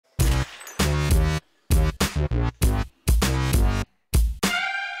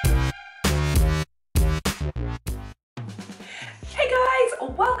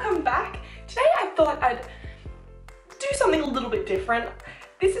welcome back. Today I thought I'd do something a little bit different.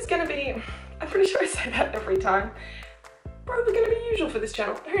 This is going to be, I'm pretty sure I say that every time, probably going to be usual for this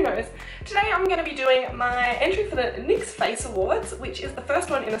channel, who knows. Today I'm going to be doing my entry for the NYX Face Awards, which is the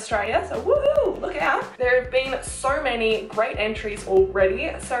first one in Australia, so woohoo, look out. There have been so many great entries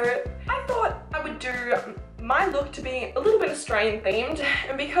already, so I thought I would do my look to be a little bit Australian themed,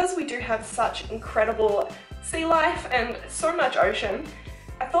 and because we do have such incredible sea life and so much ocean,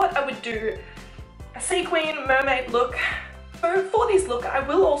 I thought I would do a sea queen mermaid look. So for this look I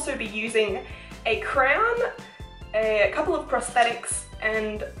will also be using a crown, a couple of prosthetics,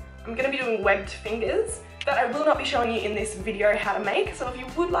 and I'm going to be doing webbed fingers that I will not be showing you in this video how to make. So if you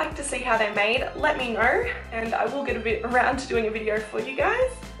would like to see how they're made, let me know and I will get around to doing a video for you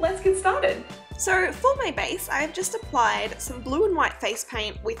guys. Let's get started. So for my base, I've just applied some blue and white face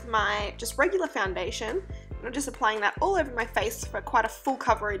paint with my just regular foundation. And I'm just applying that all over my face for quite a full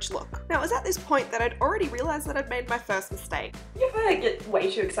coverage look. Now it was at this point that I'd already realised that I'd made my first mistake. You ever get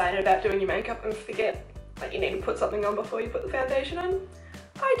way too excited about doing your makeup and forget that you need to put something on before you put the foundation on?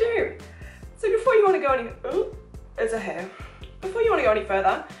 I do. So before you want to go any, oh, there's a hair. Before you want to go any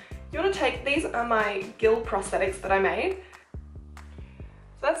further, you want to take, these are my gill prosthetics that I made. So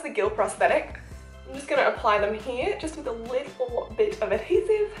that's the gill prosthetic. I'm just going to apply them here, just with a little bit of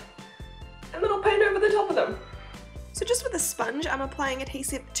adhesive, and then I'll paint over the top of them. So just with a sponge, I'm applying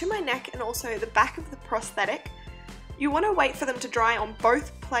adhesive to my neck and also the back of the prosthetic. You want to wait for them to dry on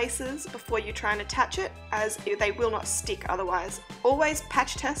both places before you try and attach it, as they will not stick otherwise. Always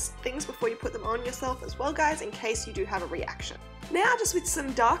patch test things before you put them on yourself as well, guys, in case you do have a reaction. Now just with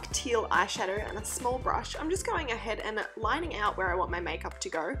some dark teal eyeshadow and a small brush, I'm just going ahead and lining out where I want my makeup to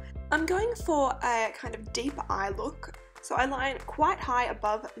go. I'm going for a kind of deep eye look. So I line quite high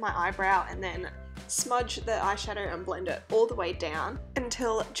above my eyebrow and then smudge the eyeshadow and blend it all the way down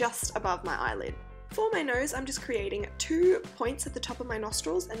until just above my eyelid. For my nose, I'm just creating 2 points at the top of my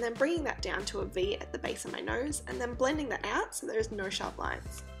nostrils and then bringing that down to a V at the base of my nose and then blending that out so there's no sharp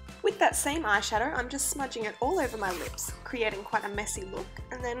lines. With that same eyeshadow, I'm just smudging it all over my lips, creating quite a messy look,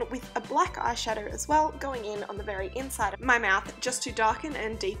 and then with a black eyeshadow as well, going in on the very inside of my mouth just to darken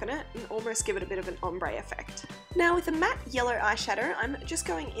and deepen it and almost give it a bit of an ombre effect. Now with a matte yellow eyeshadow, I'm just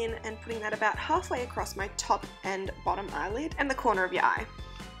going in and putting that about halfway across my top and bottom eyelid and the corner of your eye.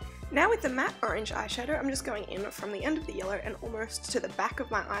 Now with the matte orange eyeshadow, I'm just going in from the end of the yellow and almost to the back of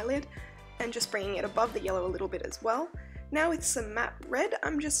my eyelid and just bringing it above the yellow a little bit as well. Now with some matte red,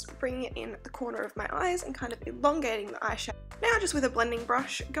 I'm just bringing it in the corner of my eyes and kind of elongating the eyeshadow. Now just with a blending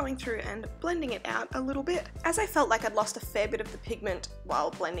brush, going through and blending it out a little bit. As I felt like I'd lost a fair bit of the pigment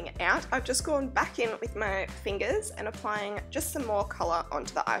while blending it out, I've just gone back in with my fingers and applying just some more colour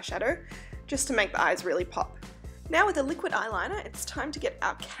onto the eyeshadow, just to make the eyes really pop. Now with a liquid eyeliner, it's time to get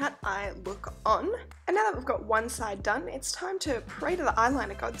our cat eye look on. And now that we've got one side done, it's time to pray to the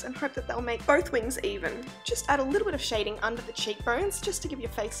eyeliner gods and hope that they'll make both wings even. Just add a little bit of shading under the cheekbones just to give your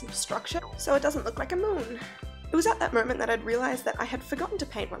face some structure so it doesn't look like a moon. It was at that moment that I'd realised that I had forgotten to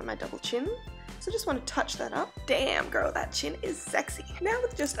paint one of my double chins. So I just want to touch that up. Damn girl, that chin is sexy. Now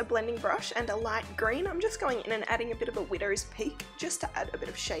with just a blending brush and a light green, I'm just going in and adding a bit of a widow's peak just to add a bit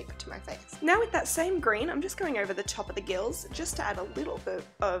of shape to my face. Now with that same green, I'm just going over the top of the gills just to add a little bit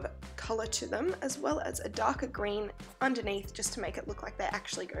of colour to them, as well as a darker green underneath just to make it look like they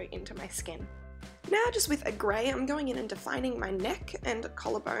actually go into my skin. Now just with a grey, I'm going in and defining my neck and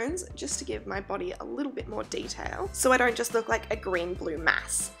collarbones just to give my body a little bit more detail so I don't just look like a green-blue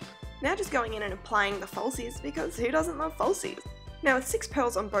mass. Now just going in and applying the falsies, because who doesn't love falsies? Now with 6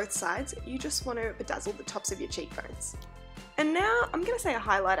 pearls on both sides, you just want to bedazzle the tops of your cheekbones. And now I'm going to say a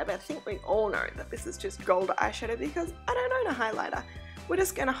highlighter, but I think we all know that this is just gold eyeshadow because I don't own a highlighter. We're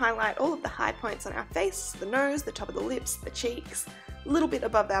just going to highlight all of the high points on our face, the nose, the top of the lips, the cheeks, a little bit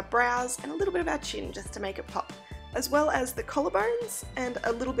above our brows, and a little bit of our chin just to make it pop, as well as the collarbones and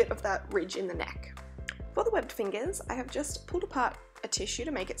a little bit of that ridge in the neck. For the webbed fingers, I have just pulled apart a tissue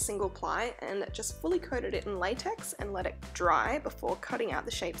to make it single ply and just fully coated it in latex and let it dry before cutting out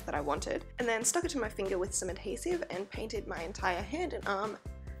the shapes that I wanted, and then stuck it to my finger with some adhesive and painted my entire hand and arm.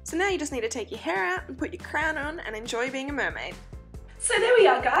 So now you just need to take your hair out and put your crown on and enjoy being a mermaid. So there we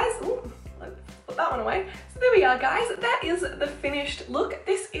are, guys. Ooh, let's put that one away. So there we are, guys. That is the finished look.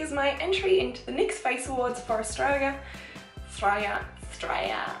 This is my entry into the NYX Face Awards for Australia. So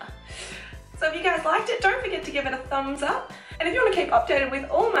if you guys liked it, don't forget to give it a thumbs up. And if you want to keep updated with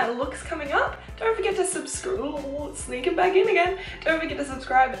all my looks coming up, don't forget to subscribe. Sneaking back in again. Don't forget to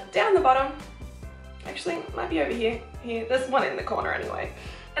subscribe down the bottom. Actually, it might be over here. There's one in the corner anyway.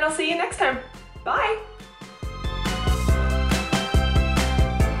 And I'll see you next time. Bye!